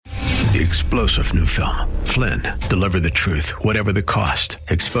The explosive new film, Flynn, deliver the truth, whatever the cost,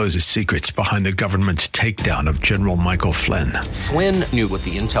 exposes secrets behind the government's takedown of General Michael Flynn. Flynn knew what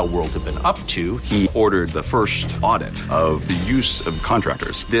the intel world had been up to. He ordered the first audit of the use of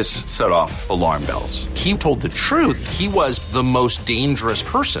contractors. This set off alarm bells. He told the truth. He was the most dangerous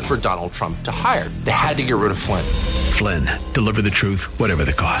person for Donald Trump to hire. They had to get rid of Flynn. Flynn, deliver the truth, whatever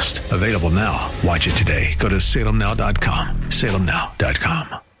the cost. Available now. Watch it today. Go to salemnow.com.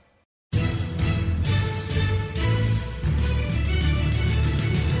 salemnow.com.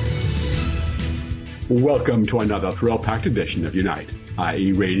 Welcome to another thrill-packed edition of Unite,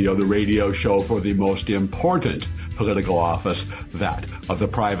 i.e. Radio, the radio show for the most important political office, that of the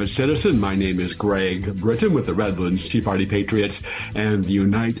private citizen. My name is Greg Brittain with the Redlands Tea Party Patriots and the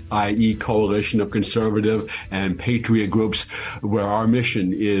Unite, i.e. coalition of conservative and patriot groups, where our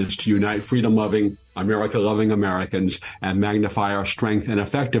mission is to unite freedom-loving, America-loving Americans and magnify our strength and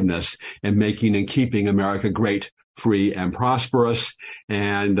effectiveness in making and keeping America great, free, and prosperous.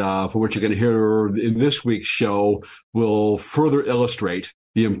 And for what you're going to hear in this week's show will further illustrate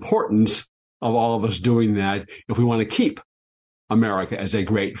the importance of all of us doing that if we want to keep America as a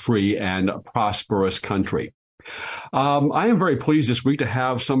great, free, and prosperous country. I am very pleased this week to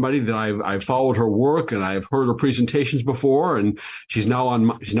have somebody that I've followed her work and I've heard her presentations before, and she's now on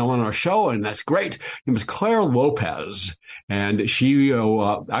our show, and that's great. Her name is Claire Lopez, and she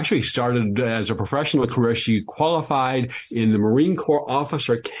actually started as a professional career. She qualified in the Marine Corps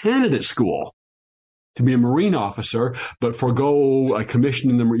Officer Candidate School to be a Marine officer, but forgo a commission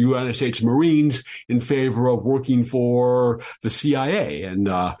in the United States Marines in favor of working for the CIA. And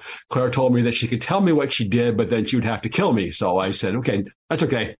Claire told me that she could tell me what she did, but then she would have to kill me. So I said, okay, that's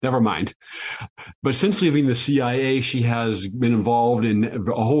okay, never mind. But since leaving the CIA, she has been involved in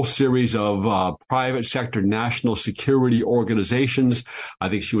a whole series of private sector national security organizations. I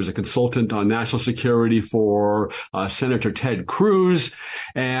think she was a consultant on national security for Senator Ted Cruz.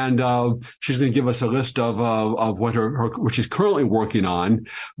 And she's going to give us a list of what what she's currently working on,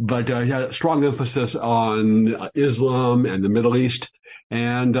 but a strong emphasis on Islam and the Middle East,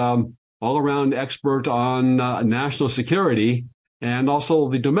 and all-around expert on national security and also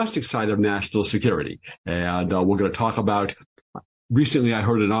the domestic side of national security. And we're going to talk about, recently I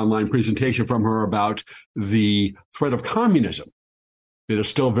heard an online presentation from her about the threat of communism that is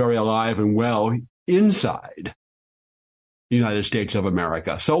still very alive and well inside the United States of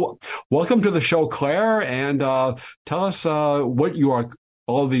America. So welcome to the show, Claire, and tell us what you are,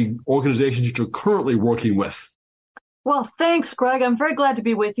 all the organizations that you're currently working with. Well, thanks, Greg. I'm very glad to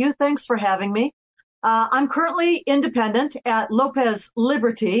be with you. Thanks for having me. I'm currently independent at Lopez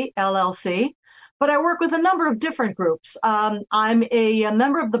Liberty, LLC, but I work with a number of different groups. I'm a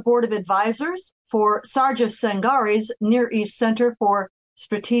member of the Board of Advisors for Sarja Sangari's Near East Center for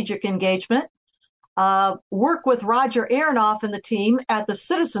Strategic Engagement. Work with Roger Aronoff and the team at the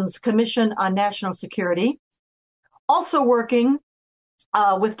Citizens Commission on National Security. Also working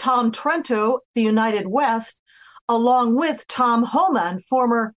with Tom Trento, the United West, along with Tom Homan,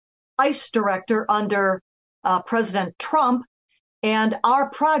 former ICE director under President Trump. And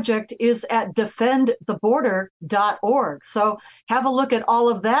our project is at defendtheborder.org. So have a look at all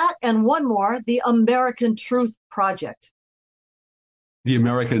of that. And one more, the American Truth Project. The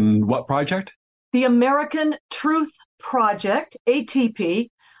American what project? The American Truth Project, ATP.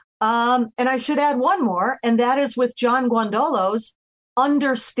 And I should add one more, and that is with John Guandolo's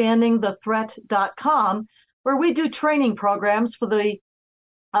understandingthethreat.com, where we do training programs for the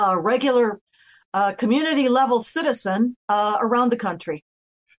regular community level citizen around the country.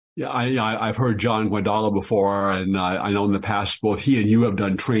 Yeah, I've heard John Guandolo before, and I know in the past both he and you have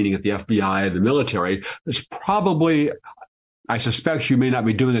done training at the FBI and the military. It's probably, I suspect you may not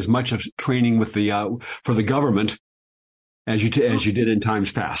be doing as much of training with the for the government as you did in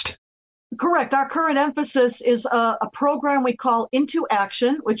times past. Correct. Our current emphasis is a program we call Into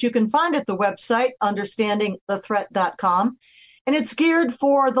Action, which you can find at the website understandingthethreat.com. And it's geared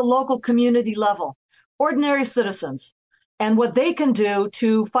for the local community level, ordinary citizens, and what they can do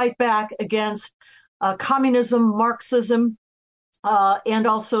to fight back against communism, Marxism, and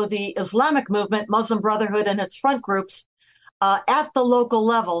also the Islamic movement, Muslim Brotherhood, and its front groups at the local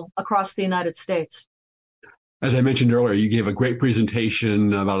level across the United States. As I mentioned earlier, you gave a great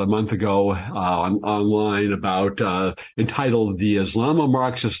presentation about a month ago online about entitled The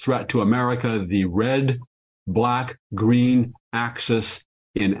Islamo-Marxist Threat to America, the Red, Black, Green Axis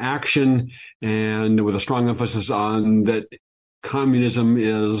in Action, and with a strong emphasis on that communism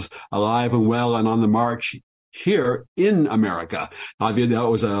is alive and well and on the march here in America. That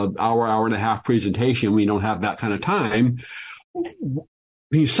was an hour and a half presentation. We don't have that kind of time.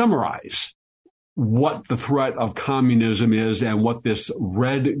 Can you summarize what the threat of communism is and what this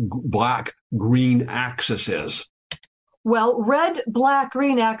red, black, green axis is? Well, red, black,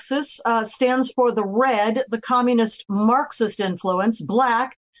 green axis stands for the red, the communist Marxist influence,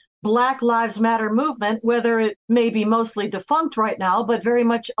 black, Black Lives Matter movement, whether it may be mostly defunct right now, but very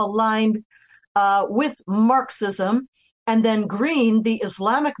much aligned with Marxism, and then green, the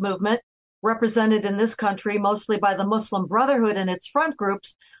Islamic movement, represented in this country mostly by the Muslim Brotherhood and its front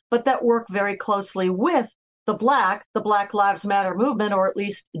groups, but that work very closely with the Black Lives Matter movement, or at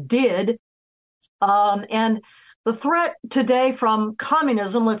least did. And the threat today from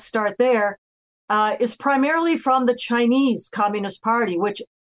communism, let's start there, is primarily from the Chinese Communist Party, which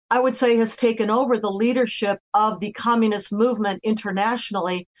I would say has taken over the leadership of the communist movement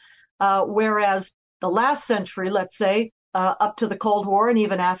internationally, whereas the last century, let's say, up to the Cold War and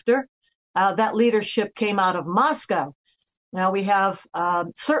even after, that leadership came out of Moscow. Now we have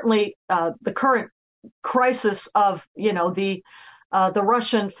certainly the current crisis of, the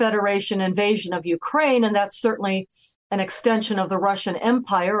Russian Federation invasion of Ukraine, and that's certainly an extension of the Russian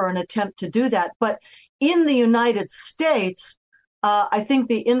Empire or an attempt to do that. But in the United States, I think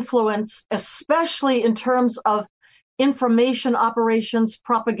the influence, especially in terms of information operations,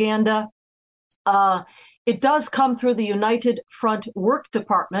 propaganda, it does come through the United Front Work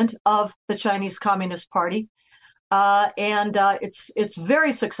Department of the Chinese Communist Party, and it's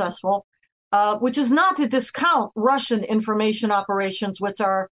very successful, which is not to discount Russian information operations, which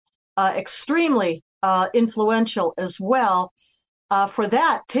are extremely influential as well. For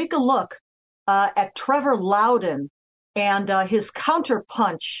that, take a look at Trevor Loudon and his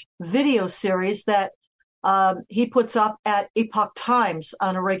Counterpunch video series that he puts up at Epoch Times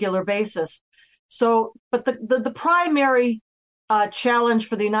on a regular basis. So, but the primary challenge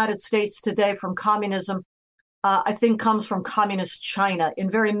for the United States today from communism, I think, comes from communist China in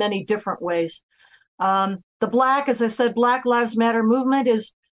very many different ways. The Black, as I said, Black Lives Matter movement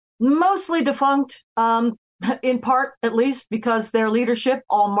is mostly defunct, in part at least, because their leadership,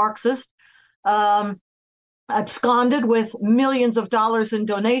 all Marxist, absconded with millions of dollars in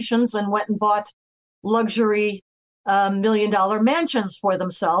donations and went and bought luxury $1 million mansions for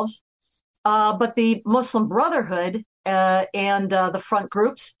themselves. But the Muslim Brotherhood and the front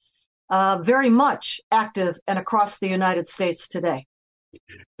groups, very much active and across the United States today.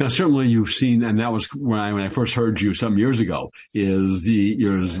 Now, certainly you've seen, and that was when I first heard you some years ago, was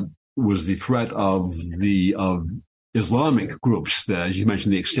the threat of Islamic groups, that, as you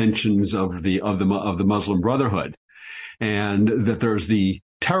mentioned, the extensions of the Muslim Brotherhood, and that there's the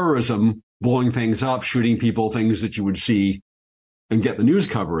terrorism, blowing things up, shooting people, things that you would see and get the news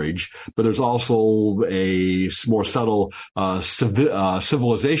coverage, but there's also a more subtle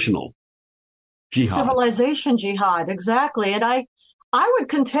civilizational jihad. Civilization jihad, exactly. And I would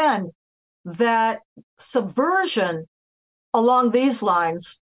contend that subversion along these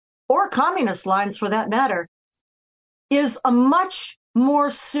lines, or communist lines for that matter, is a much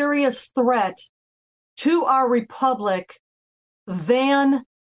more serious threat to our republic than,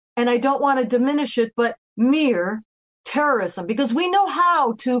 and I don't want to diminish it, but mere terrorism, because we know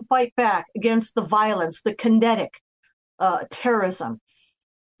how to fight back against the violence, the kinetic terrorism.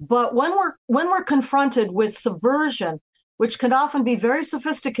 But when we're confronted with subversion, which can often be very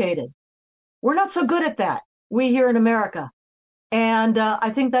sophisticated, we're not so good at that, we here in America. And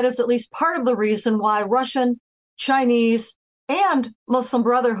I think that is at least part of the reason why Russian, Chinese, and Muslim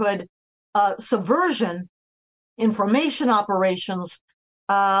Brotherhood subversion, information operations,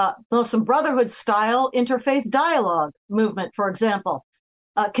 Muslim Brotherhood style interfaith dialogue movement, for example,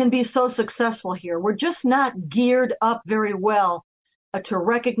 can be so successful here. We're just not geared up very well to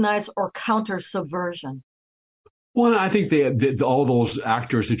recognize or counter subversion. Well, I think all those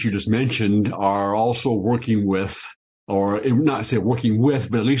actors that you just mentioned are also working with, or not say working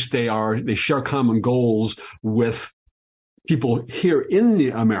with, but at least they share common goals with people here in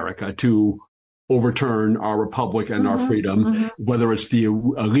America to overturn our republic and our freedom, whether it's the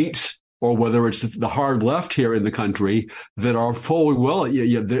elites or whether it's the hard left here in the country that are fully well,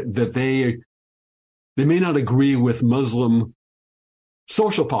 that they may not agree with Muslim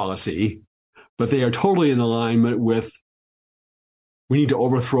social policy, but they are totally in alignment with, we need to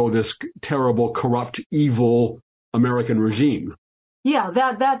overthrow this terrible, corrupt, evil American regime. Yeah,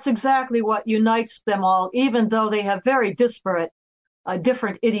 that's exactly what unites them all, even though they have very disparate,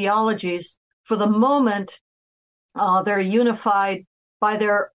 different ideologies. For the moment, they're unified by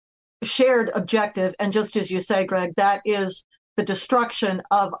their shared objective. And just as you say, Greg, that is the destruction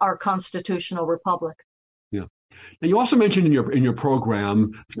of our constitutional republic. Yeah. And you also mentioned in your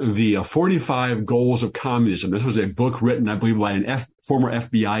program the 45 Goals of Communism. This was a book written, I believe, by an former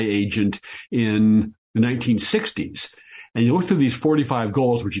FBI agent in the 1960s. And you look through these 45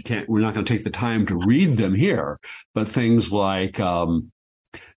 goals, which we're not going to take the time to read them here, but things like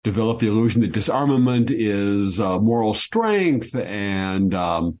develop the illusion that disarmament is moral strength, and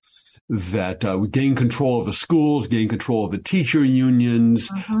that we gain control of the schools, gain control of the teacher unions,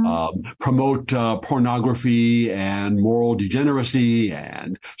 promote pornography and moral degeneracy,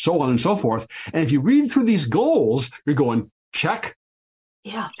 and so on and so forth. And if you read through these goals, you're going, check,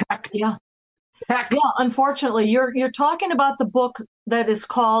 check, heck. Yeah, unfortunately, you're talking about the book that is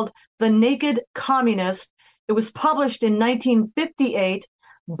called The Naked Communist. It was published in 1958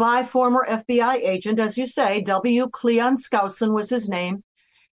 by former FBI agent, as you say, W. Cleon Skousen was his name.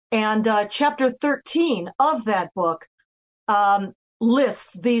 And chapter 13 of that book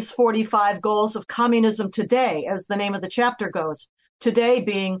lists these 45 goals of communism today, as the name of the chapter goes, today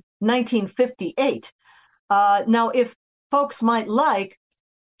being 1958. Now, if folks might like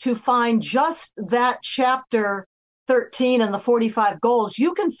to find just that chapter 13 and the 45 goals,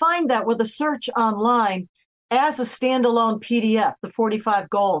 you can find that with a search online as a standalone PDF, the 45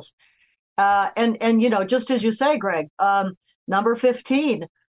 goals. And just as you say, Greg, number 15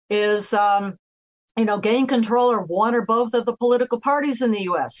 is, gain control of one or both of the political parties in the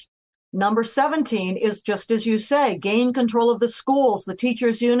U.S. Number 17 is, just as you say, gain control of the schools, the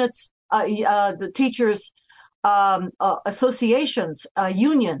teachers' units, the teachers' associations,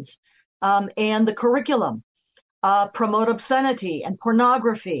 unions, and the curriculum. Promote obscenity and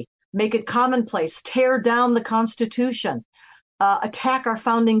pornography, make it commonplace, tear down the Constitution, attack our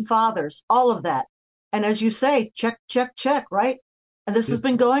founding fathers, all of that. And as you say, check, check, check, right? And this has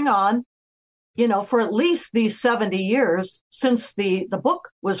been going on, for at least these 70 years since the book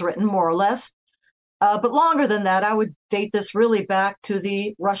was written, more or less. But longer than that, I would date this really back to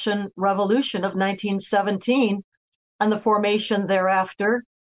the Russian Revolution of 1917 and the formation thereafter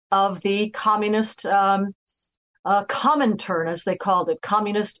of the Communist Comintern, as they called it,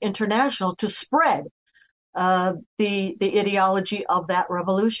 Communist International, to spread the ideology of that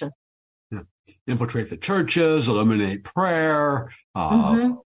revolution. Yeah. Infiltrate the churches, eliminate prayer,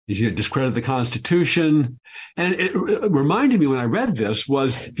 discredit the Constitution. And it reminded me when I read this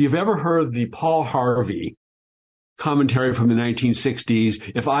was, if you've ever heard the Paul Harvey commentary from the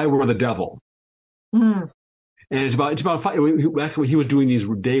 1960s, If I Were the Devil. And it's about actually he was doing these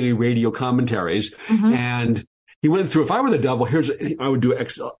daily radio commentaries, and he went through, if I were the devil, I would do a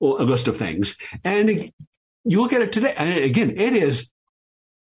list of things. And you look at it today, and again, it is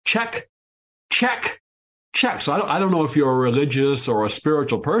check, check, check. So I don't know if you're a religious or a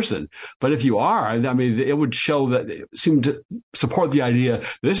spiritual person, but if you are, I mean, it would show that it seemed to support the idea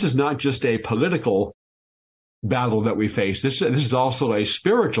this is not just a political battle that we face. This is also a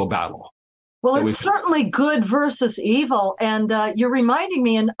spiritual battle. Well, it's certainly good versus evil. And you're reminding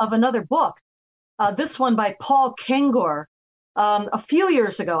me of another book, this one by Paul Kengor, a few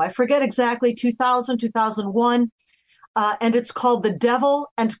years ago. I forget exactly, 2000, 2001. And it's called The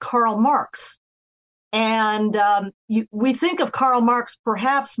Devil and Karl Marx. And we think of Karl Marx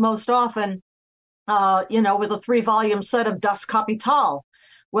perhaps most often, with a 3-volume set of Das Kapital.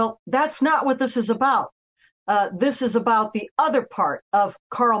 Well, that's not what this is about. This is about the other part of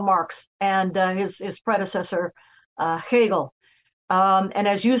Karl Marx and his predecessor, Hegel. And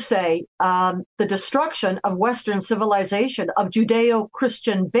as you say, the destruction of Western civilization, of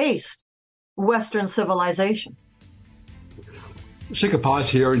Judeo-Christian-based Western civilization. Take a pause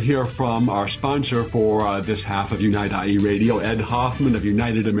here and hear from our sponsor for this half of Unite.IE Radio, Ed Hoffman of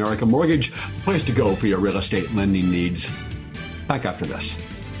United American Mortgage, the place to go for your real estate lending needs. Back after this.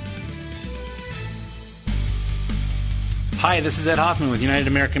 Hi, this is Ed Hoffman with United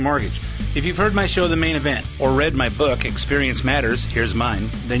American Mortgage. If you've heard my show, The Main Event, or read my book, Experience Matters, here's mine,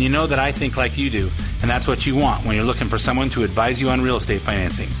 then you know that I think like you do, and that's what you want when you're looking for someone to advise you on real estate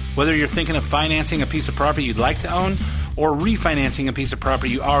financing. Whether you're thinking of financing a piece of property you'd like to own, or refinancing a piece of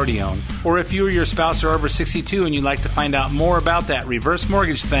property you already own, or if you or your spouse are over 62 and you'd like to find out more about that reverse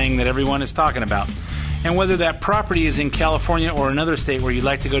mortgage thing that everyone is talking about, and whether that property is in California or another state where you'd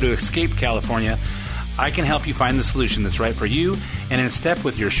like to go to escape California, I can help you find the solution that's right for you and in step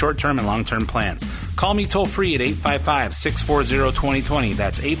with your short-term and long-term plans. Call me toll-free at 855-640-2020.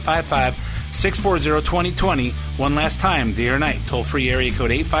 That's 855-640-2020. One last time, day or night, toll-free area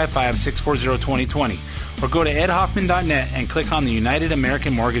code 855-640-2020. Or go to edhoffman.net and click on the United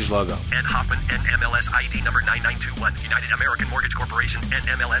American Mortgage logo. Ed Hoffman, NMLS ID number 9921. United American Mortgage Corporation,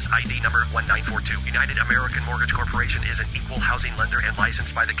 NMLS ID number 1942. United American Mortgage Corporation is an equal housing lender and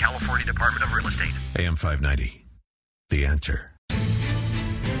licensed by the California Department of Real Estate. AM 590, the answer.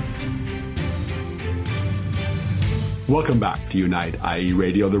 Welcome back to Unite, IE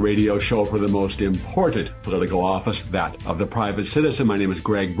Radio, the radio show for the most important political office, that of the private citizen. My name is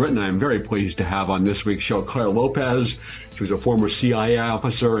Greg Brittain. I'm very pleased to have on this week's show Claire Lopez. She was a former CIA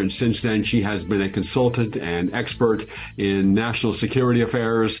officer, and since then she has been a consultant and expert in national security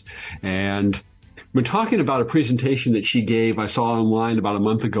affairs. And we're talking about a presentation that she gave, I saw online about a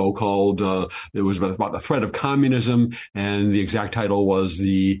month ago, called, it was about the threat of communism, and the exact title was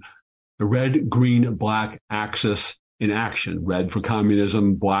the Red, Green, Black Axis in Action. Red for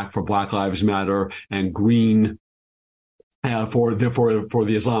communism, black for Black Lives Matter, and green for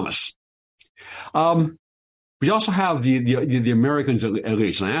the Islamists. We also have the Americans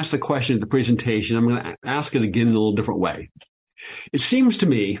elites. And I asked the question at the presentation. I'm going to ask it again in a little different way. It seems to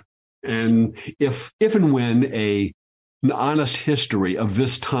me, and if and when an honest history of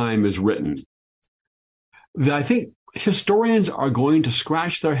this time is written, that I think historians are going to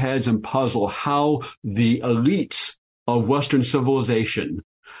scratch their heads and puzzle how the elites of Western civilization,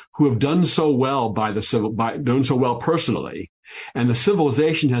 who have done so well done so well personally, and the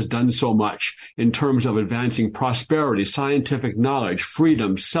civilization has done so much in terms of advancing prosperity, scientific knowledge,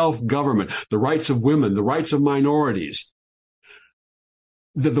 freedom, self-government, the rights of women, the rights of minorities,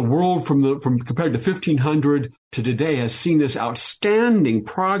 that the world from compared to 1500 to today has seen this outstanding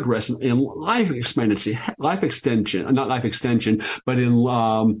progress in life extension, but in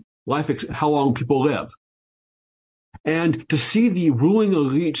how long people live. And to see the ruling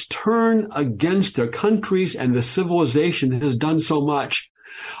elites turn against their countries and the civilization that has done so much,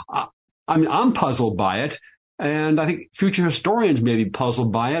 I'm puzzled by it, and I think future historians may be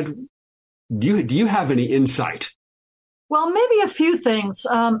puzzled by it. Do you have any insight? Well, maybe a few things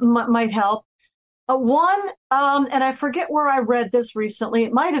might help. One, and I forget where I read this recently.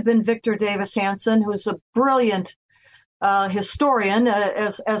 It might have been Victor Davis Hanson, who's a brilliant historian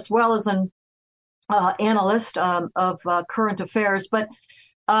as well as an analyst of current affairs. But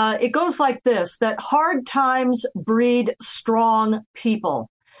it goes like this, that hard times breed strong people.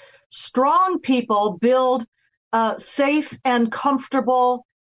 Strong people build safe and comfortable,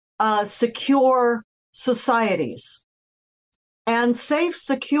 secure societies. And safe,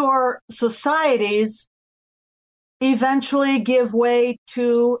 secure societies eventually give way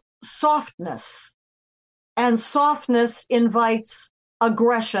to softness. And softness invites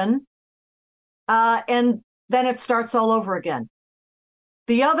aggression, and then it starts all over again.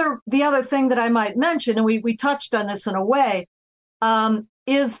 The other thing that I might mention, and we touched on this in a way,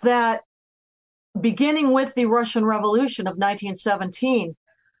 is that beginning with the Russian Revolution of 1917,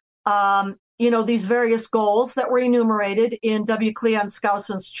 these various goals that were enumerated in W. Cleon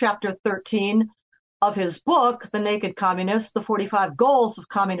Skousen's chapter 13 of his book, The Naked Communist, the 45 Goals of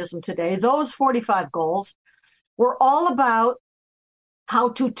Communism Today, those 45 goals were all about how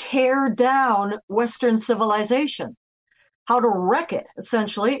to tear down Western civilization, how to wreck it,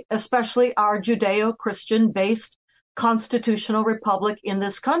 essentially, especially our Judeo-Christian based constitutional republic in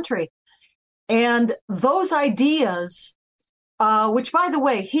this country. And those ideas, which, by the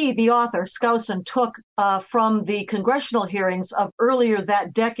way, the author, Skousen, took from the congressional hearings of earlier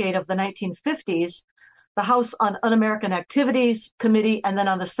that decade of the 1950s, the House on Un-American Activities Committee, and then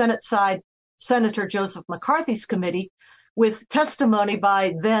on the Senate side, Senator Joseph McCarthy's committee, with testimony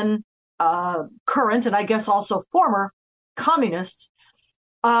by then current and I guess also former communists.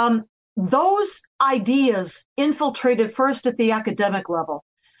 Those ideas infiltrated first at the academic level,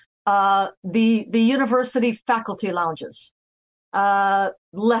 the university faculty lounges,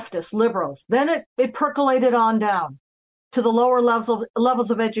 leftists, liberals. Then it percolated on down to the lower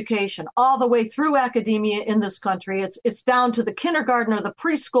levels of education, all the way through academia in this country. It's down to the kindergarten or the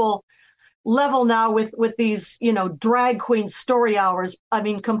preschool level now with these, drag queen story hours. I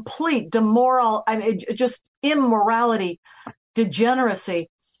mean, complete just immorality, degeneracy.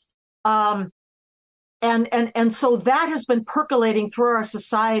 And so that has been percolating through our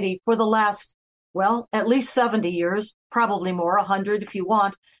society for the last, at least 70 years, probably more, 100 if you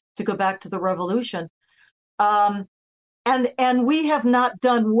want to go back to the revolution. And we have not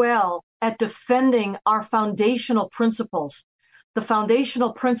done well at defending our foundational principles, the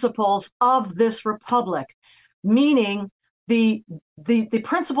foundational principles of this republic, meaning the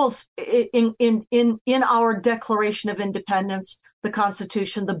principles in our Declaration of Independence, the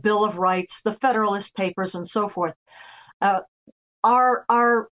Constitution, the Bill of Rights, the Federalist Papers, and so forth.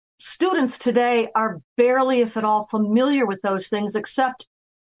 Our students today are barely, if at all, familiar with those things, except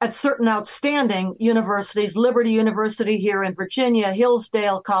at certain outstanding universities, Liberty University here in Virginia,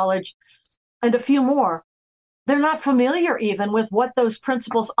 Hillsdale College, and a few more. They're not familiar even with what those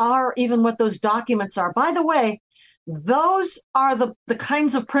principles are, even what those documents are. By the way, Those are the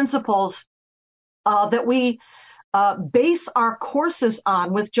kinds of principles that we base our courses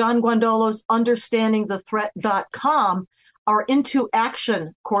on with John Guandolo's UnderstandingTheThreat.com, our Into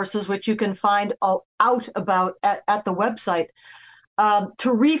Action courses, which you can find out about at the website, to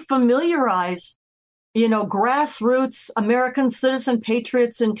refamiliarize, grassroots American citizen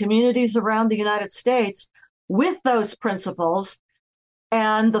patriots in communities around the United States with those principles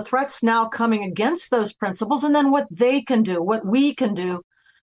and the threats now coming against those principles, and then what they can do, what we can do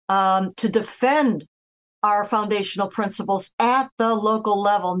to defend our foundational principles at the local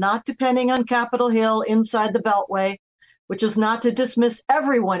level, not depending on Capitol Hill inside the Beltway, which is not to dismiss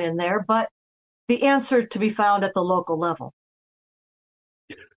everyone in there, but the answer to be found at the local level.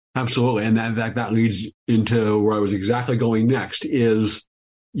 Absolutely. And that leads into where I was exactly going next is,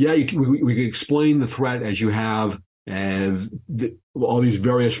 we can explain the threat as you have all these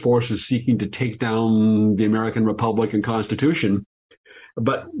various forces seeking to take down the American Republic and Constitution.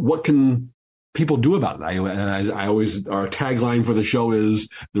 But what can people do about it? Our tagline for the show is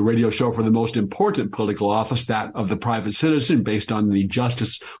the radio show for the most important political office, that of the private citizen, based on the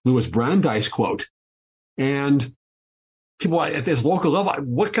Justice Louis Brandeis quote. And people at this local level,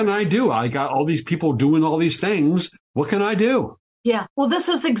 what can I do? I got all these people doing all these things. What can I do? Yeah, well, this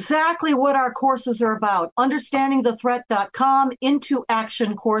is exactly what our courses are about. UnderstandingTheThreat.com, Into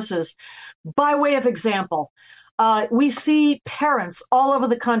Action courses. By way of example, we see parents all over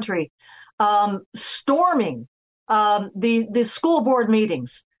the country storming the school board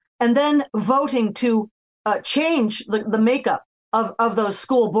meetings and then voting to change the makeup of those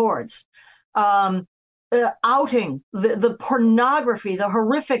school boards, outing the pornography, the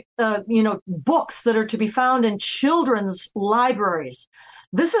horrific books that are to be found in children's libraries.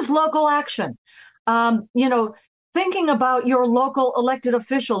 This is local action. Thinking about your local elected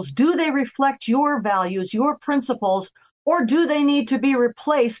officials, do they reflect your values, your principles, or do they need to be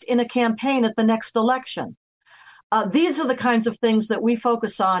replaced in a campaign at the next election? These are the kinds of things that we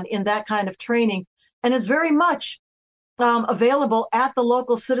focus on in that kind of training, and is very much available at the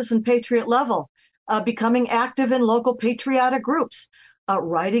local citizen patriot level, becoming active in local patriotic groups,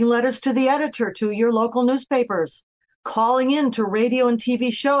 writing letters to the editor, to your local newspapers, calling in to radio and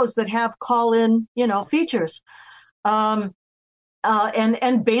TV shows that have call-in, features, and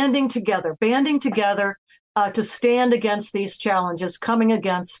banding together to stand against these challenges, coming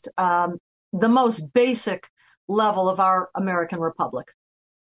against the most basic level of our American Republic.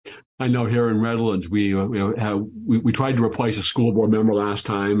 I know here in Redlands, we tried to replace a school board member last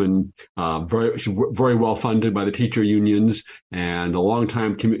time, and very well funded by the teacher unions, and a long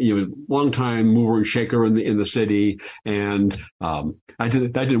time mover and shaker in the city, and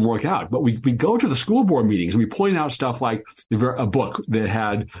that didn't work out. But we go to the school board meetings and we point out stuff like a book that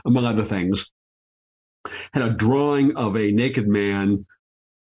had, among other things, had a drawing of a naked man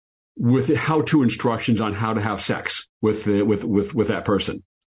with how-to instructions on how to have sex with that person.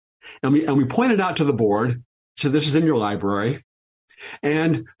 And we pointed out to the board, so this is in your library,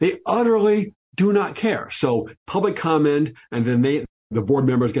 and they utterly do not care. So public comment, and then the board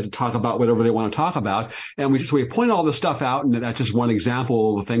members get to talk about whatever they want to talk about. And we point all this stuff out, and that's just one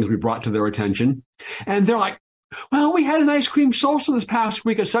example of the things we brought to their attention. And they're like, well, we had an ice cream social this past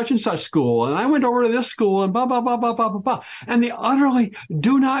week at such and such school, and I went over to this school, and blah, blah, blah, blah, blah, blah, blah. And they utterly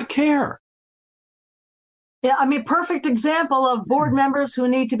do not care. Yeah, I mean, perfect example of board members who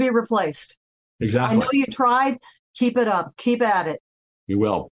need to be replaced. Exactly. I know you tried. Keep it up. Keep at it. You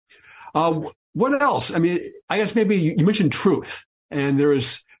will. What else? I mean, I guess maybe you mentioned truth, and there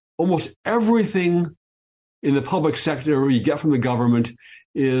is almost everything in the public sector you get from the government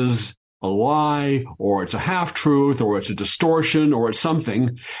is a lie, or it's a half-truth, or it's a distortion, or it's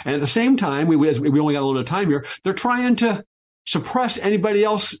something. And at the same time, we only got a little bit of time here, they're trying to suppress anybody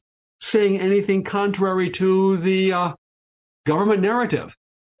else saying anything contrary to the government narrative.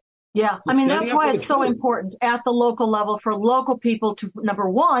 Yeah, I mean, that's why it's so important at the local level for local people to, number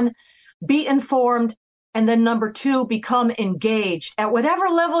one, be informed, and then number two, become engaged at whatever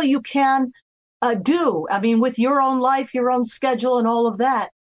level you can do. I mean, with your own life, your own schedule, and all of that.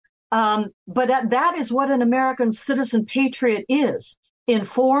 But that is what an American citizen patriot is: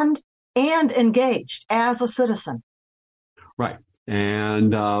 informed and engaged as a citizen. Right.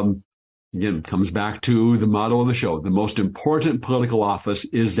 And again, it comes back to the motto of the show. The most important political office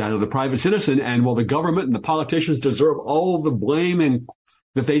is that of the private citizen. And while the government and the politicians deserve all of the blame and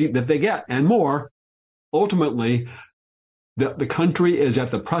that they get and more, ultimately, the country is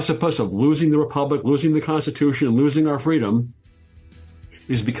at the precipice of losing the republic, losing the Constitution, and losing our freedom,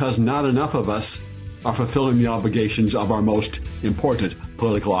 is because not enough of us are fulfilling the obligations of our most important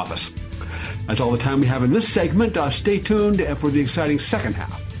political office. That's all the time we have in this segment. Stay tuned for the exciting second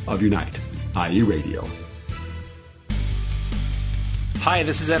half of Unite, IE Radio. Hi,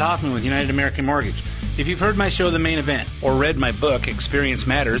 this is Ed Hoffman with United American Mortgage. If you've heard my show, The Main Event, or read my book, Experience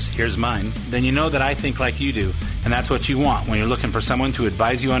Matters, Here's Mine, then you know that I think like you do, and that's what you want when you're looking for someone to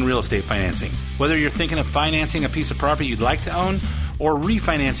advise you on real estate financing. Whether you're thinking of financing a piece of property you'd like to own, or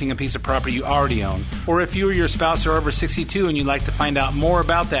refinancing a piece of property you already own, or if you or your spouse are over 62 and you'd like to find out more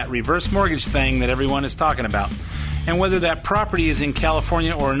about that reverse mortgage thing that everyone is talking about, and whether that property is in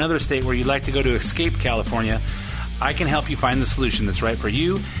California or another state where you'd like to go to escape California, I can help you find the solution that's right for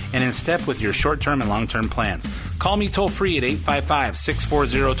you and in step with your short-term and long-term plans. Call me toll-free at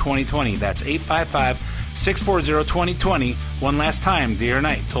 855-640-2020. That's 855-640-2020. One last time, day or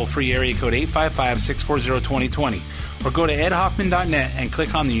night, toll-free area code 855-640-2020. Or go to edhoffman.net and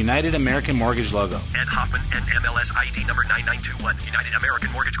click on the United American Mortgage logo. Ed Hoffman, NMLS ID number 9921. United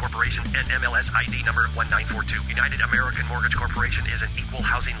American Mortgage Corporation, NMLS ID number 1942. United American Mortgage Corporation is an equal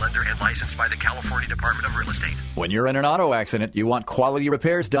housing lender and licensed by the California Department of Real Estate. When you're in an auto accident, you want quality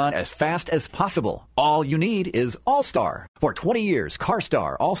repairs done as fast as possible. All you need is All-Star. For 20 years,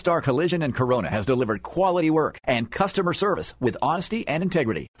 CarStar, All-Star Collision, and Corona has delivered quality work and customer service with honesty and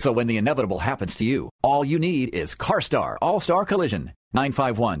integrity. So when the inevitable happens to you, all you need is CarStar. All-Star Collision,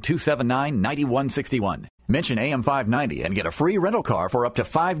 951-279-9161. Mention AM 590 and get a free rental car for up to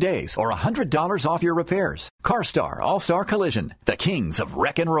 5 days or $100 off your repairs. CarStar All-Star Collision, the kings of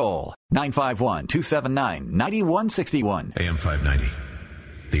wreck and roll. 951-279-9161. AM 590,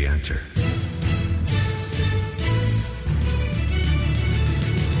 The Answer.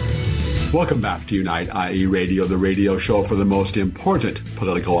 Welcome back to Unite, IE Radio, the radio show for the most important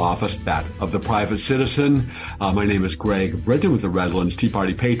political office, that of the private citizen. My name is Greg Brittain with the Redlands Tea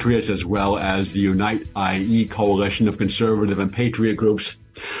Party Patriots, as well as the Unite IE coalition of conservative and patriot groups,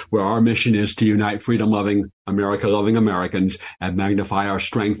 where our mission is to unite freedom-loving, America-loving Americans and magnify our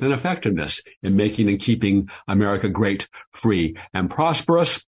strength and effectiveness in making and keeping America great, free, and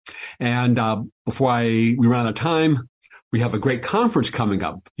prosperous. And before we run out of time, we have a great conference coming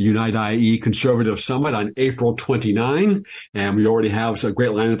up, the Unite IE Conservative Summit on April 29, and we already have a great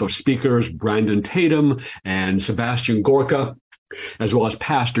lineup of speakers, Brandon Tatum and Sebastian Gorka, as well as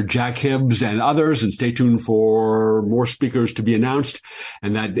Pastor Jack Hibbs and others, and stay tuned for more speakers to be announced,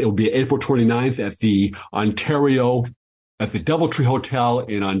 and that it will be April 29th at the Doubletree Hotel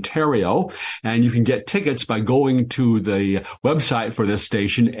in Ontario, and you can get tickets by going to the website for this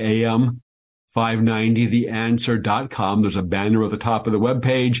station, am590theanswer.com. There's a banner at the top of the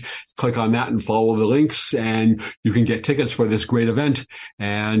webpage. Click on that and follow the links, and you can get tickets for this great event.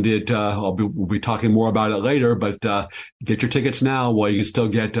 And we'll be talking more about it later, but get your tickets now while you can still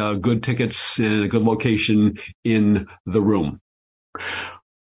get good tickets and a good location in the room.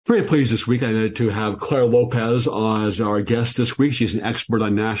 Very pleased this week to have Claire Lopez as our guest this week. She's an expert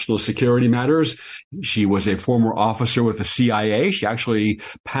on national security matters. She was a former officer with the CIA. She actually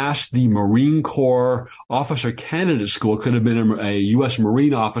passed the Marine Corps Officer Candidate School. Could have been a U.S.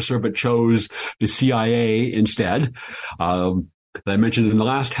 Marine officer, but chose the CIA instead. I mentioned in the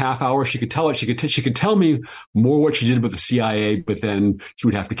last half hour, she could tell me more what she did with the CIA, but then she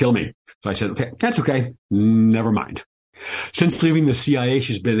would have to kill me. So I said, okay, that's okay. Never mind. Since leaving the CIA,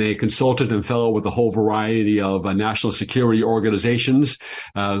 she's been a consultant and fellow with a whole variety of national security organizations,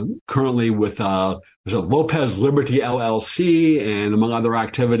 currently with Lopez Liberty LLC, and among other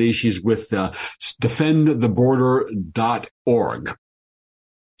activities, she's with defendtheborder.org.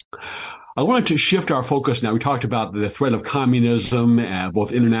 I wanted to shift our focus now. We talked about the threat of communism,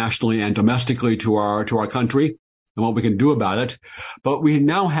 both internationally and domestically to our country, and what we can do about it. But we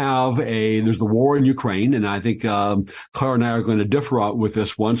now have there's the war in Ukraine, and I think Claire and I are going to differ with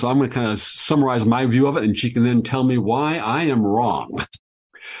this one. So I'm going to kind of summarize my view of it, and she can then tell me why I am wrong.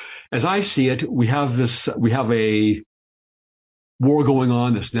 As I see it, we have a war going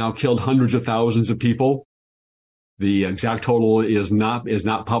on that's now killed hundreds of thousands of people. The exact total is not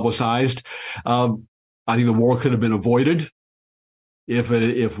publicized. I think the war could have been avoided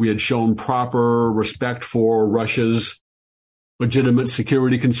if we had shown proper respect for Russia's legitimate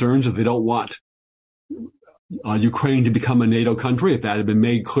security concerns, if they don't want Ukraine to become a NATO country, if that had been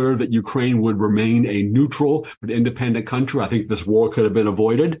made clear that Ukraine would remain a neutral but independent country, I think this war could have been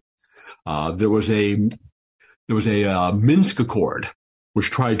avoided. There was a Minsk Accord, which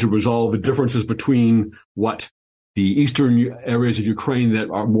tried to resolve the differences between what the eastern areas of Ukraine that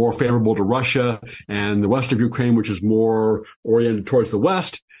are more favorable to Russia and the west of Ukraine, which is more oriented towards the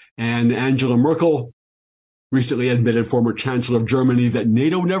west. And Angela Merkel recently admitted, former chancellor of Germany, that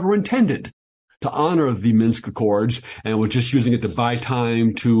NATO never intended honor the Minsk Accords and was just using it to buy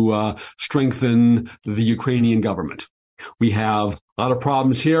time to strengthen the Ukrainian government. We have a lot of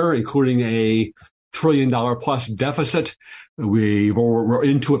problems here, including a $1 trillion plus deficit. We're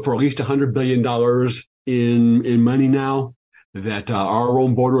into it for at least $100 billion in money now. That our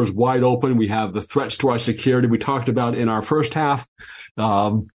own border is wide open. We have the threats to our security we talked about in our first half.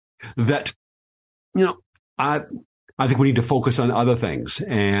 That, you know, I think we need to focus on other things,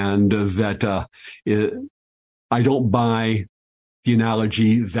 and that I don't buy the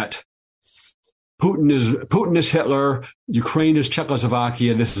analogy that Putin is Hitler, Ukraine is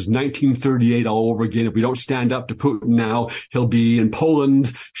Czechoslovakia. This is 1938 all over again. If we don't stand up to Putin now, he'll be in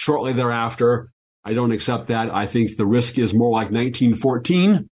Poland shortly thereafter. I don't accept that. I think the risk is more like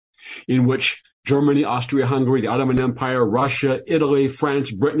 1914, in which Germany, Austria-Hungary, the Ottoman Empire, Russia, Italy,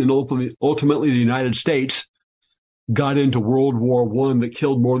 France, Britain, and ultimately the United States got into World War I that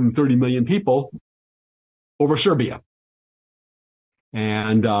killed more than 30 million people over Serbia.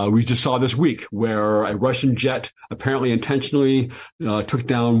 And we just saw this week where a Russian jet apparently intentionally took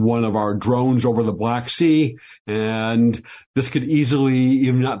down one of our drones over the Black Sea. And this could easily,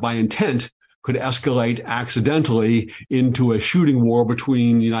 even not by intent, could escalate accidentally into a shooting war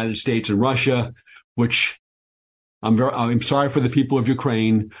between the United States and Russia, which I'm sorry for the people of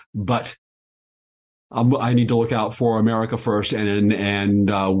Ukraine, but I need to look out for America first, and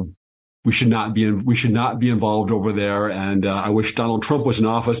we should not be involved over there. And I wish Donald Trump was in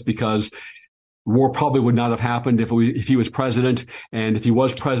office, because war probably would not have happened if he was president. And if he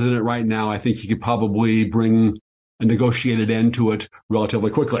was president right now, I think he could probably bring a negotiated end to it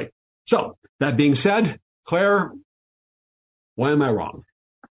relatively quickly. So that being said, Claire, why am I wrong?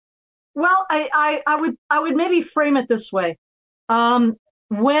 Well, I would maybe frame it this way. When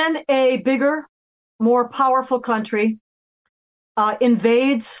a bigger, more powerful country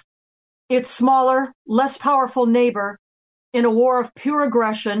invades its smaller, less powerful neighbor in a war of pure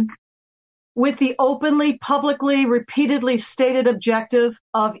aggression, with the openly, publicly, repeatedly stated objective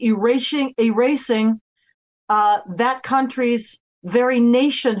of erasing that country's very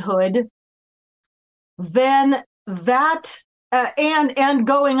nationhood, then that and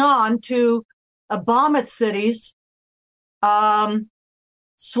going on to bomb its cities,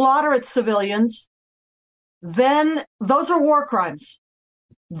 slaughter its civilians, then those are war crimes.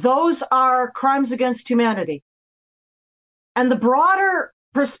 Those are crimes against humanity. And the broader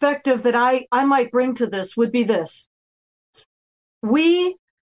perspective that I might bring to this would be this. We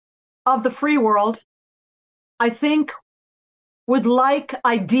of the free world, I think, would like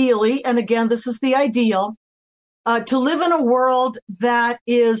ideally, and again, this is the ideal, to live in a world that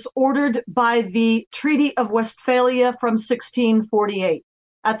is ordered by the Treaty of Westphalia from 1648,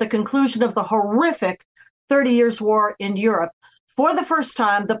 at the conclusion of the horrific 30 Years' War in Europe. For the first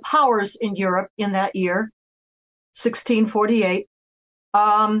time, the powers in Europe in that year, 1648,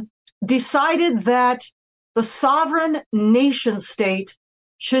 decided that the sovereign nation state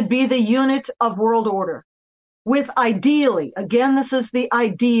should be the unit of world order, with ideally, again, this is the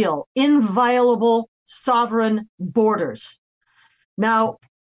ideal, inviolable sovereign borders. Now,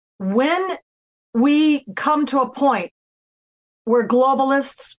 when we come to a point where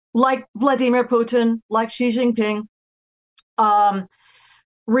globalists like Vladimir Putin, like Xi Jinping,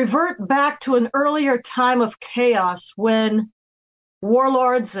 revert back to an earlier time of chaos when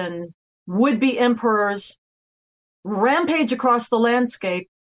warlords and would-be emperors rampage across the landscape,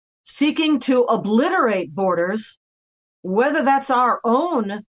 seeking to obliterate borders, whether that's our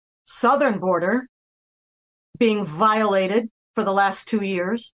own southern border being violated for the last 2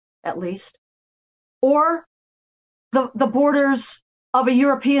 years, at least, or the borders of a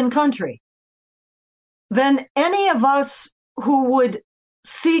European country, then any of us who would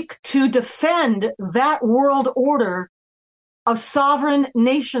seek to defend that world order of sovereign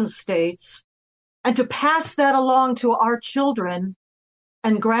nation states and to pass that along to our children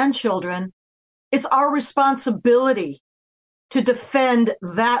and grandchildren, it's our responsibility to defend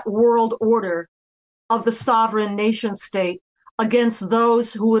that world order of the sovereign nation state against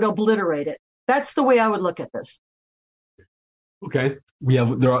those who would obliterate it. That's the way I would look at this. Okay,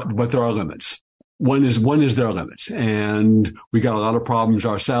 there are limits. One is their limits, and we got a lot of problems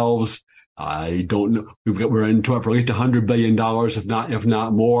ourselves. I don't know. We're into it for at least $100 billion, if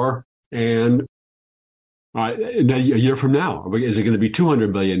not more. And a year from now, is it going to be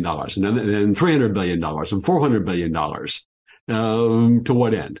 $200 billion, and then $300 billion, and $400 billion? To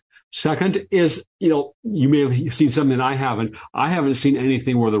what end? Second is, you may have seen something that I haven't. I haven't seen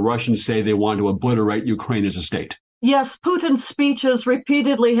anything where the Russians say they want to obliterate Ukraine as a state. Yes, Putin's speeches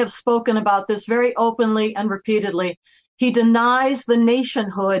repeatedly have spoken about this very openly and repeatedly. He denies the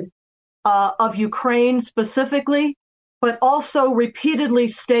nationhood of Ukraine specifically, but also repeatedly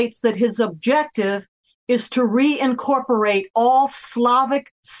states that his objective is to reincorporate all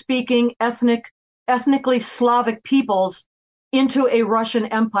Slavic-speaking, ethnically Slavic peoples into a Russian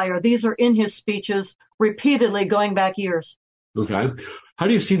empire. These are in his speeches repeatedly going back years. Okay. How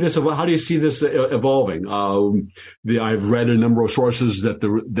do you see this? How do you see this evolving? I've read a number of sources that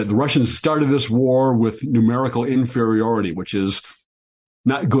the Russians started this war with numerical inferiority, which is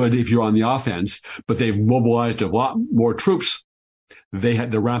not good if you're on the offense, but they've mobilized a lot more troops. They're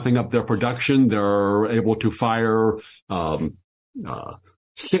ramping up their production. They're able to fire 5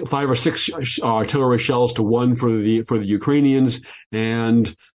 or 6 artillery shells to 1 for the Ukrainians.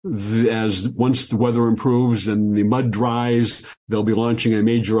 And once the weather improves and the mud dries, they'll be launching a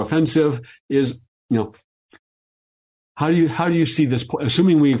major offensive. How do you see this?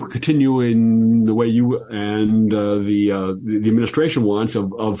 Assuming we continue in the way you and the administration wants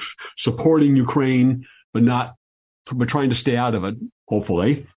of supporting Ukraine, but trying to stay out of it,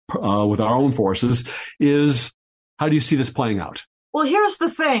 hopefully, with our own forces, how do you see this playing out? Well, here's the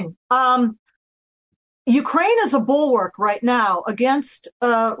thing. Ukraine is a bulwark right now against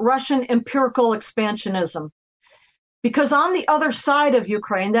Russian empirical expansionism. Because on the other side of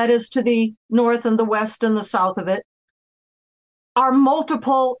Ukraine, that is to the north and the west and the south of it, are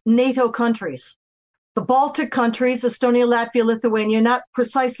multiple NATO countries. The Baltic countries, Estonia, Latvia, Lithuania, not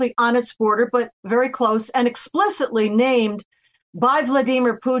precisely on its border, but very close, and explicitly named by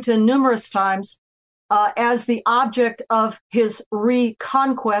Vladimir Putin numerous times as the object of his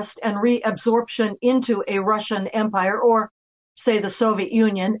reconquest and reabsorption into a Russian empire, or say the Soviet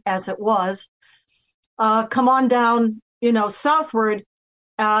Union as it was. Come on down, southward.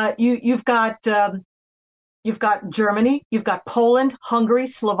 You've got Germany, you've got Poland, Hungary,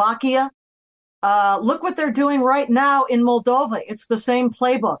 Slovakia. Look what they're doing right now in Moldova. It's the same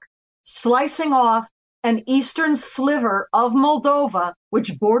playbook, slicing off an eastern sliver of Moldova,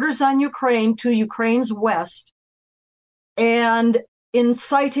 which borders on Ukraine, to Ukraine's west, and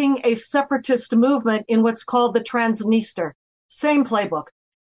inciting a separatist movement in what's called the Transnistria. Same playbook.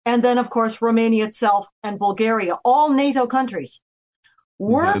 And then, of course, Romania itself and Bulgaria, all NATO countries.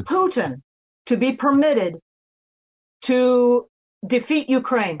 Were Putin to be permitted to defeat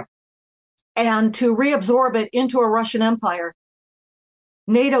Ukraine and to reabsorb it into a Russian empire,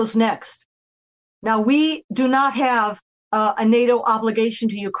 NATO's next. Now, we do not have a NATO obligation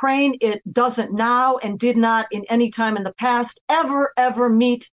to Ukraine. It doesn't now and did not in any time in the past ever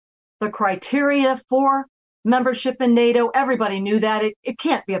meet the criteria for membership in NATO. Everybody knew that. It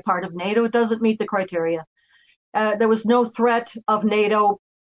can't be a part of NATO. It doesn't meet the criteria. There was no threat of NATO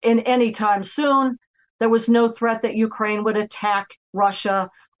in any time soon. There was no threat that Ukraine would attack Russia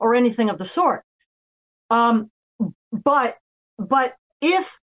or anything of the sort. But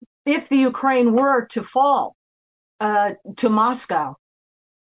if the Ukraine were to fall to Moscow,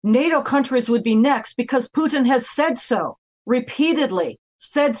 NATO countries would be next, because Putin has said so, repeatedly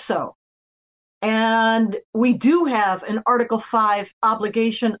said so. And we do have an Article 5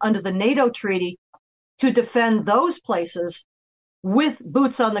 obligation under the NATO treaty to defend those places with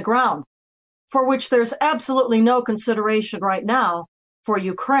boots on the ground, for which there's absolutely no consideration right now for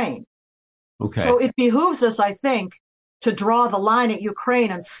Ukraine. Okay. So it behooves us, I think, to draw the line at Ukraine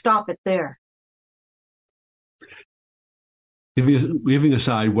and stop it there. Leaving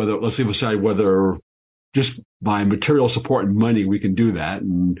aside whether just by material support and money we can do that,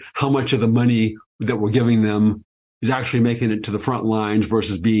 and how much of the money that we're giving them is actually making it to the front lines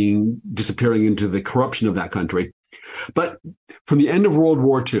versus disappearing into the corruption of that country. But from the end of World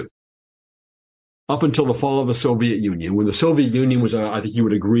War II up until the fall of the Soviet Union, when the Soviet Union was, I think you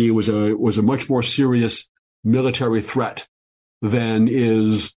would agree, was a much more serious military threat than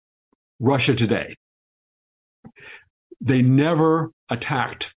is Russia today, they never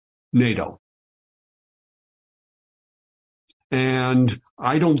attacked NATO. And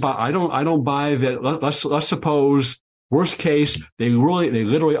I don't buy that. Let's suppose, worst case, they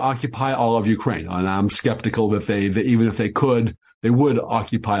literally occupy all of Ukraine. And I'm skeptical that that even if they could, they would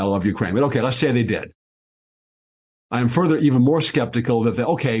occupy all of Ukraine. But okay, let's say they did. I'm further even more skeptical that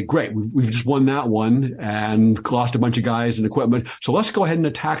okay, great, we've just won that one and lost a bunch of guys and equipment. So let's go ahead and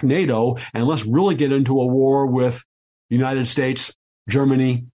attack NATO, and let's really get into a war with the United States,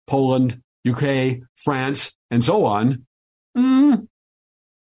 Germany, Poland, UK, France, and so on.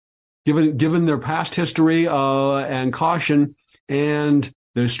 Given their past history and caution and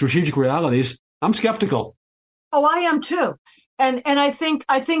their strategic realities, I'm skeptical. Oh, I am too, and I think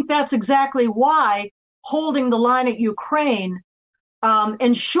that's exactly why holding the line at Ukraine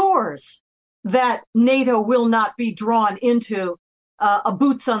ensures that NATO will not be drawn into a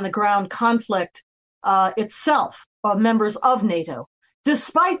boots-on-the-ground conflict itself, members of NATO,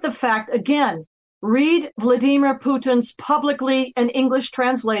 despite the fact, again, read Vladimir Putin's publicly and English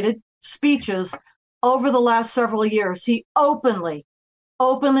translated speeches over the last several years. He openly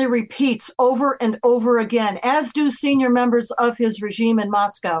repeats over and over again, as do senior members of his regime in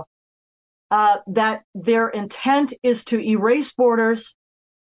Moscow, that their intent is to erase borders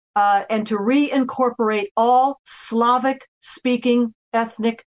and to reincorporate all Slavic-speaking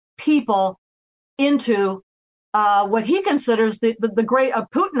ethnic people into what he considers the great,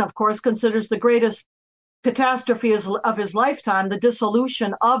 Putin, of course, considers the greatest catastrophe of his lifetime, the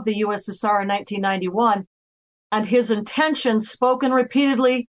dissolution of the USSR in 1991. And his intention, spoken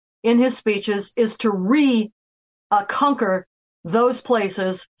repeatedly in his speeches, is to reconquer those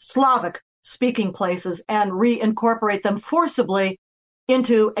places, Slavic-speaking places, and reincorporate them forcibly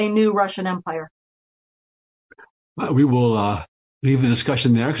into a new Russian empire. We will leave the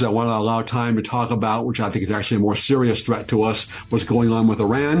discussion there because I want to allow time to talk about, which I think is actually a more serious threat to us, what's going on with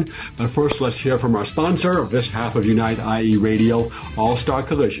Iran. But first, let's hear from our sponsor of this half of Unite IE Radio, All-Star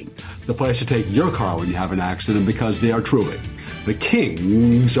Collision, the place to take your car when you have an accident because they are truly the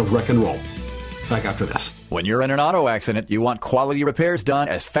kings of wreck and roll. Back after this. When you're in an auto accident, you want quality repairs done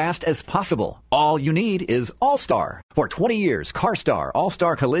as fast as possible. All you need is All-Star. For 20 years, CarStar,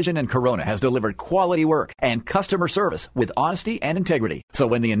 All-Star Collision, and Corona has delivered quality work and customer service with honesty and integrity. So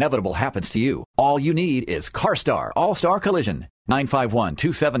when the inevitable happens to you, all you need is CarStar, All-Star Collision.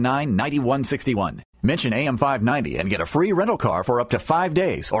 951-279-9161. Mention AM 590 and get a free rental car for up to 5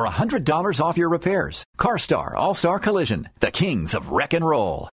 days or $100 off your repairs. CarStar All-Star Collision, the kings of wreck and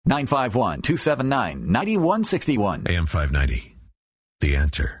roll. 951-279-9161. AM 590, the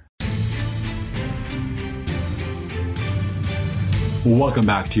answer. Welcome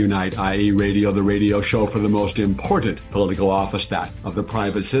back to Unite IE Radio, the radio show for the most important political office, that of the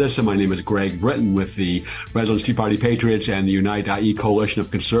private citizen. My name is Greg Brittain with the Redlands Tea Party Patriots and the Unite IE coalition of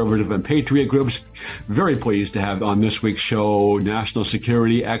conservative and patriot groups. Very pleased to have on this week's show national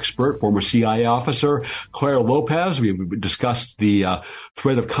security expert, former CIA officer, Claire Lopez. We've discussed the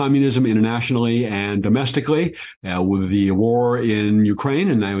threat of communism internationally and domestically with the war in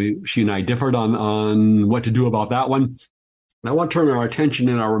Ukraine, and she and I differed on what to do about that one. I want to turn our attention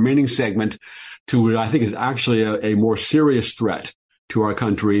in our remaining segment to what I think is actually a more serious threat to our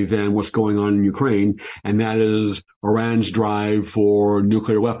country than what's going on in Ukraine, and that is Iran's drive for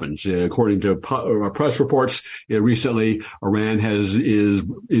nuclear weapons. According to press reports recently, Iran is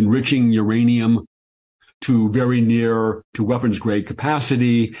enriching uranium to very near to weapons grade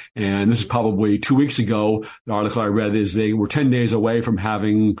capacity. And this is probably 2 weeks ago. The article I read is they were 10 days away from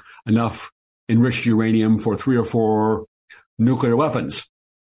having enough enriched uranium for 3 or 4 nuclear weapons.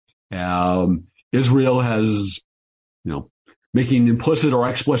 Israel has, making implicit or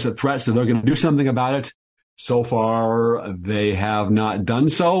explicit threats that they're going to do something about it. So far, they have not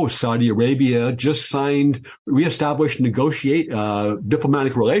done so. Saudi Arabia just reestablished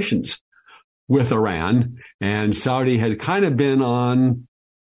diplomatic relations with Iran, and Saudi had kind of been on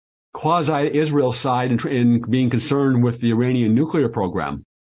quasi-Israel side in being concerned with the Iranian nuclear program.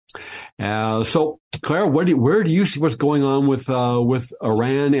 So, Claire, where do you see what's going on with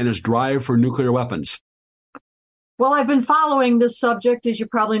Iran and its drive for nuclear weapons? Well, I've been following this subject, as you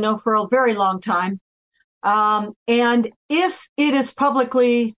probably know, for a very long time. And if it is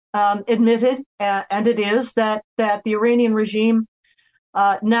publicly admitted, and it is, that the Iranian regime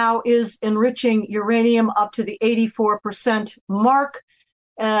now is enriching uranium up to the 84% mark,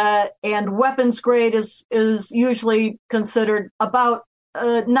 and weapons grade is usually considered about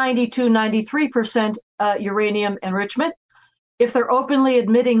 92, 93% uranium enrichment. If they're openly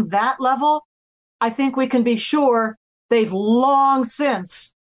admitting that level, I think we can be sure they've long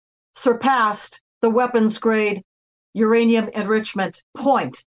since surpassed the weapons grade uranium enrichment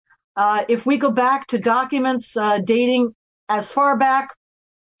point. If we go back to documents dating as far back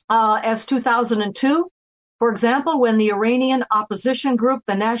as 2002, for example, when the Iranian opposition group,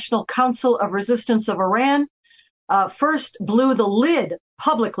 the National Council of Resistance of Iran, first blew the lid,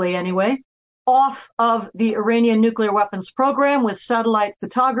 publicly anyway, off of the Iranian nuclear weapons program with satellite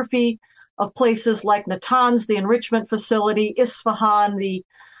photography of places like Natanz, the enrichment facility, Isfahan, the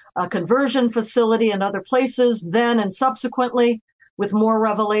conversion facility, and other places, then and subsequently with more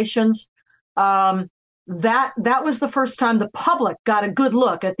revelations. That was the first time the public got a good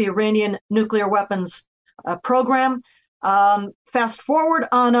look at the Iranian nuclear weapons program. Fast forward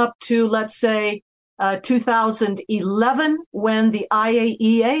on up to, let's say, 2011, when the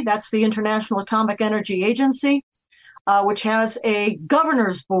IAEA, that's the International Atomic Energy Agency, which has a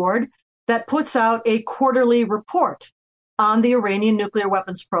governor's board that puts out a quarterly report on the Iranian nuclear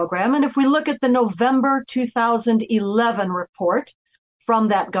weapons program. And if we look at the November 2011 report from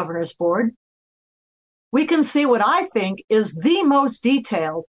that governor's board, we can see what I think is the most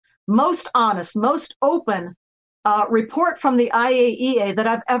detailed, most honest, most open report from the IAEA that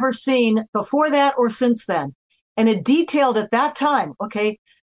I've ever seen before that or since then. And it detailed at that time, okay,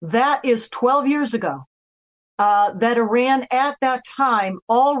 that is 12 years ago, that Iran at that time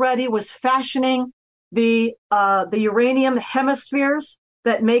already was fashioning the uranium hemispheres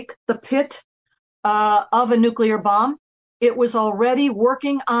that make the pit of a nuclear bomb. It was already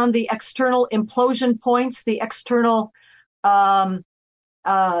working on the external implosion points, the external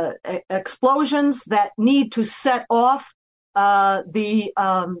explosions that need to set off the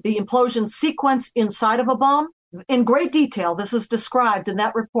implosion sequence inside of a bomb in great detail. This is described in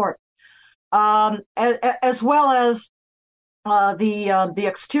that report, as well as the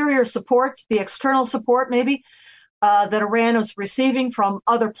exterior support, the external support maybe, that Iran is receiving from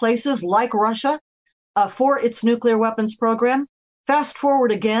other places like Russia for its nuclear weapons program. Fast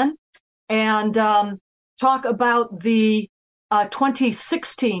forward again and talk about the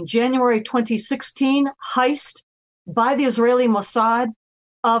 2016, January 2016 heist by the Israeli Mossad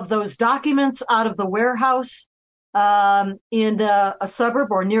of those documents out of the warehouse in a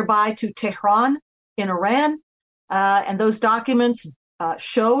suburb or nearby to Tehran in Iran. And those documents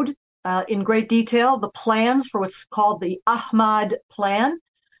showed in great detail the plans for what's called the Ahmad Plan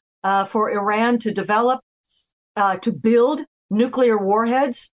for Iran to develop, to build nuclear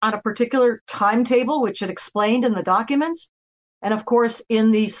warheads on a particular timetable, which it explained in the documents. And of course,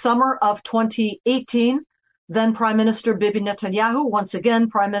 in the summer of 2018, then Prime Minister Bibi Netanyahu, once again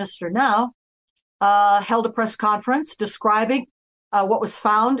Prime Minister now, held a press conference describing what was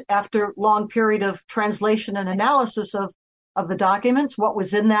found after long period of translation and analysis of the documents, what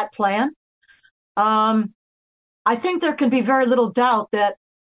was in that plan. I think there can be very little doubt that,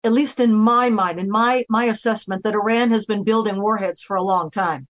 at least in my mind, in my assessment, that Iran has been building warheads for a long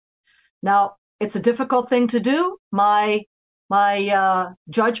time. Now, it's a difficult thing to do. My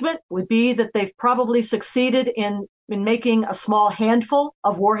judgment would be that they've probably succeeded in making a small handful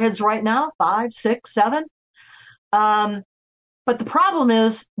of warheads right now, 5, 6, 7. But the problem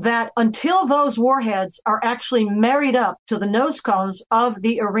is that until those warheads are actually married up to the nose cones of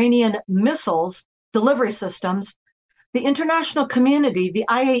the Iranian missiles delivery systems, the international community, the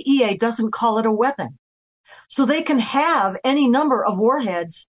IAEA, doesn't call it a weapon. So they can have any number of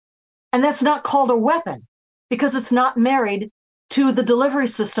warheads, and that's not called a weapon because it's not married to the delivery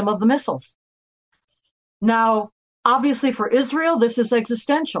system of the missiles. Now, obviously for Israel, this is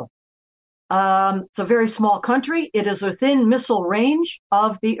existential. It's a very small country. It is within missile range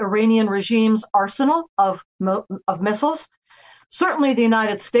of the Iranian regime's arsenal of missiles. Certainly the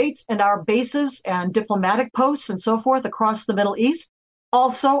United States and our bases and diplomatic posts and so forth across the Middle East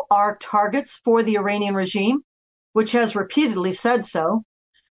also are targets for the Iranian regime, which has repeatedly said so.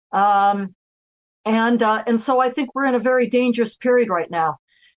 And so I think we're in a very dangerous period right now.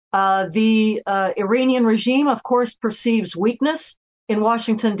 The Iranian regime, of course, perceives weakness in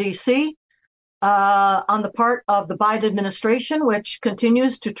Washington, D.C., on the part of the Biden administration, which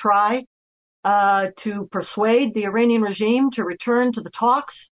continues to try to persuade the Iranian regime to return to the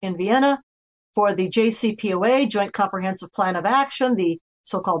talks in Vienna for the JCPOA, Joint Comprehensive Plan of Action, the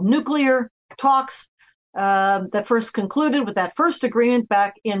so-called nuclear talks that first concluded with that first agreement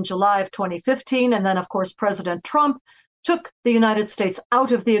back in July of 2015. And then, of course, President Trump took the United States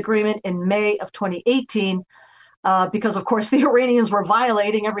out of the agreement in May of 2018 because, of course, the Iranians were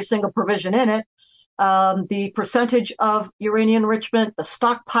violating every single provision in it. The percentage of uranium enrichment, the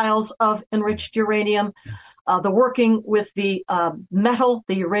stockpiles of enriched uranium, the working with the metal,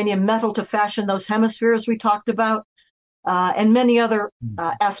 the uranium metal to fashion those hemispheres we talked about, and many other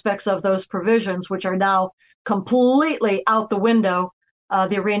aspects of those provisions, which are now completely out the window,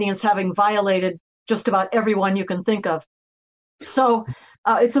 the Iranians having violated just about everyone you can think of. So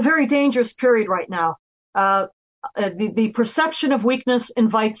it's a very dangerous period right now. The perception of weakness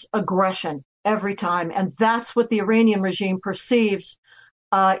invites aggression every time, and that's what the Iranian regime perceives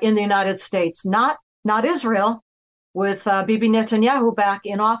in the United States. Not Israel, with Bibi Netanyahu back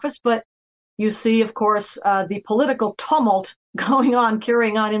in office, but you see, of course, the political tumult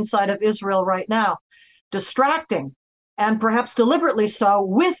carrying on inside of Israel right now, distracting, and perhaps deliberately so,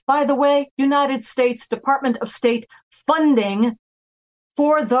 with, by the way, United States Department of State funding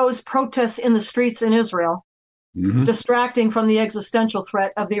for those protests in the streets in Israel, distracting from the existential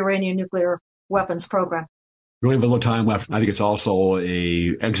threat of the Iranian nuclear weapons program. We only have a little time left. I think it's also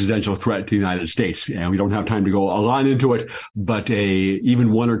a existential threat to the United States, and we don't have time to go a lot into it, but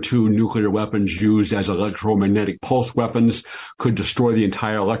even 1 or 2 nuclear weapons used as electromagnetic pulse weapons could destroy the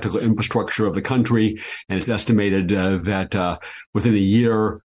entire electrical infrastructure of the country. And it's estimated that within a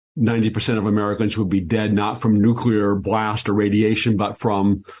year, 90% of Americans would be dead, not from nuclear blast or radiation, but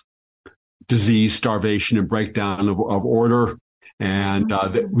from disease, starvation, and breakdown of order. And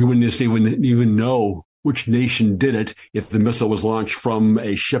we wouldn't even know which nation did it if the missile was launched from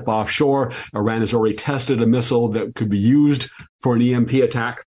a ship offshore. Iran has already tested a missile that could be used for an EMP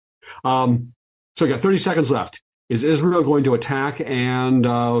attack. So we got 30 seconds left. Is Israel going to attack, and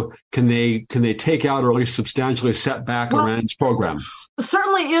can they take out or at least substantially set back Iran's program?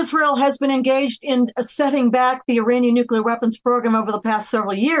 Certainly Israel has been engaged in setting back the Iranian nuclear weapons program over the past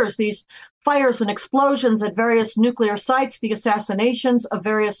several years. These fires and explosions at various nuclear sites, the assassinations of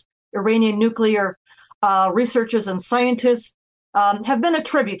various Iranian nuclear researchers and scientists have been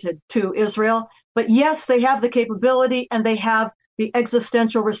attributed to Israel. But yes, they have the capability and they have the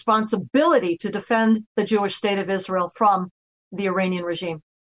existential responsibility to defend the Jewish state of Israel from the Iranian regime.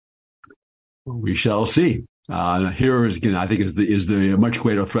 We shall see. Here is, again, I think is the much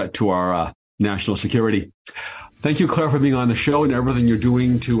greater threat to our national security. Thank you, Claire, for being on the show and everything you're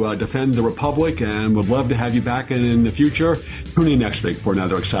doing to defend the Republic, and would love to have you back in the future. Tune in next week for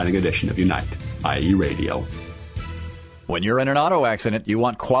another exciting edition of Unite, IE Radio. When you're in an auto accident, you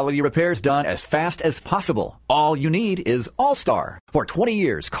want quality repairs done as fast as possible. All you need is All-Star. For 20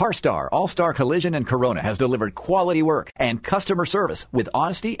 years, CarStar, All-Star Collision, and Corona has delivered quality work and customer service with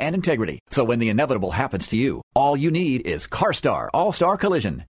honesty and integrity. So when the inevitable happens to you, all you need is CarStar, All-Star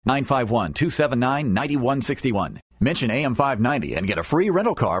Collision. 951-279-9161. Mention AM 590 and get a free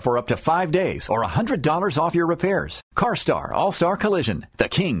rental car for up to 5 days or $100 off your repairs. CarStar All-Star Collision, the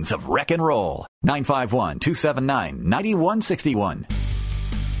kings of wreck and roll. 951-279-9161.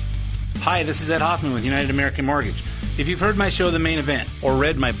 Hi, this is Ed Hoffman with United American Mortgage. If you've heard my show, The Main Event, or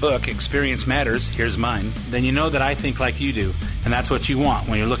read my book, Experience Matters, Here's Mine, then you know that I think like you do, and that's what you want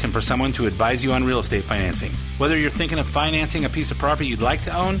when you're looking for someone to advise you on real estate financing. Whether you're thinking of financing a piece of property you'd like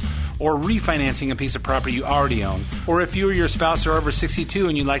to own, or refinancing a piece of property you already own, or if you or your spouse are over 62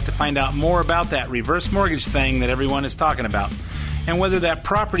 and you'd like to find out more about that reverse mortgage thing that everyone is talking about, and whether that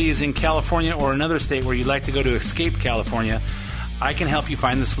property is in California or another state where you'd like to go to escape California, I can help you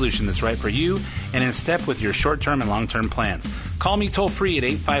find the solution that's right for you and in step with your short-term and long-term plans. Call me toll-free at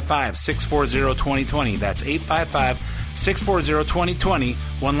 855-640-2020. That's 855-640-2020.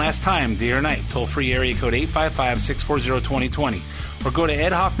 One last time, day or night, toll-free area code 855-640-2020. Or go to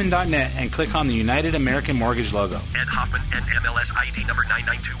edhoffman.net and click on the United American Mortgage logo. Ed Hoffman, NMLS ID number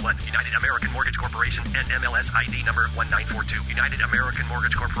 9921. United American Mortgage Corporation, NMLS ID number 1942. United American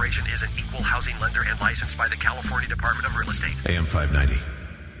Mortgage Corporation is an equal housing lender and licensed by the California Department of Real Estate. AM 590,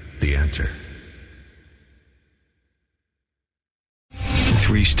 The Answer.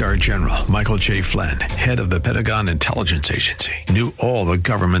 3-star General Michael J. Flynn, head of the Pentagon Intelligence Agency, knew all the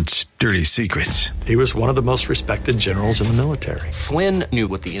government's dirty secrets. He was one of the most respected generals in the military. Flynn knew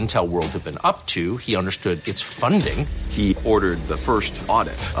what the intel world had been up to. He understood its funding. He ordered the first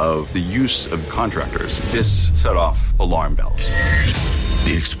audit of the use of contractors. This set off alarm bells.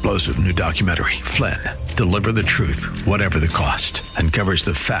 The explosive new documentary, Flynn, Deliver the Truth, Whatever the Cost, uncovers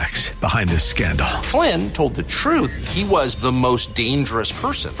the facts behind this scandal. Flynn told the truth. He was the most dangerous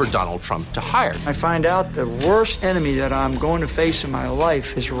person for Donald Trump to hire. I find out the worst enemy that I'm going to face in my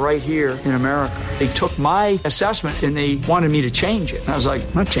life is right here in America. They took my assessment and they wanted me to change it. And I was like,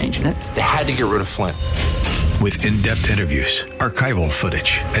 I'm not changing it. They had to get rid of Flynn. With in-depth interviews, archival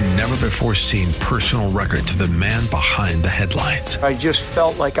footage, and never-before-seen personal records of the man behind the headlines. I just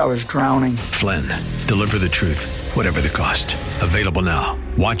felt like I was drowning. Flynn, Deliver the Truth, Whatever the Cost. Available now.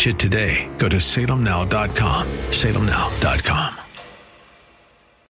 Watch it today. Go to salemnow.com. salemnow.com.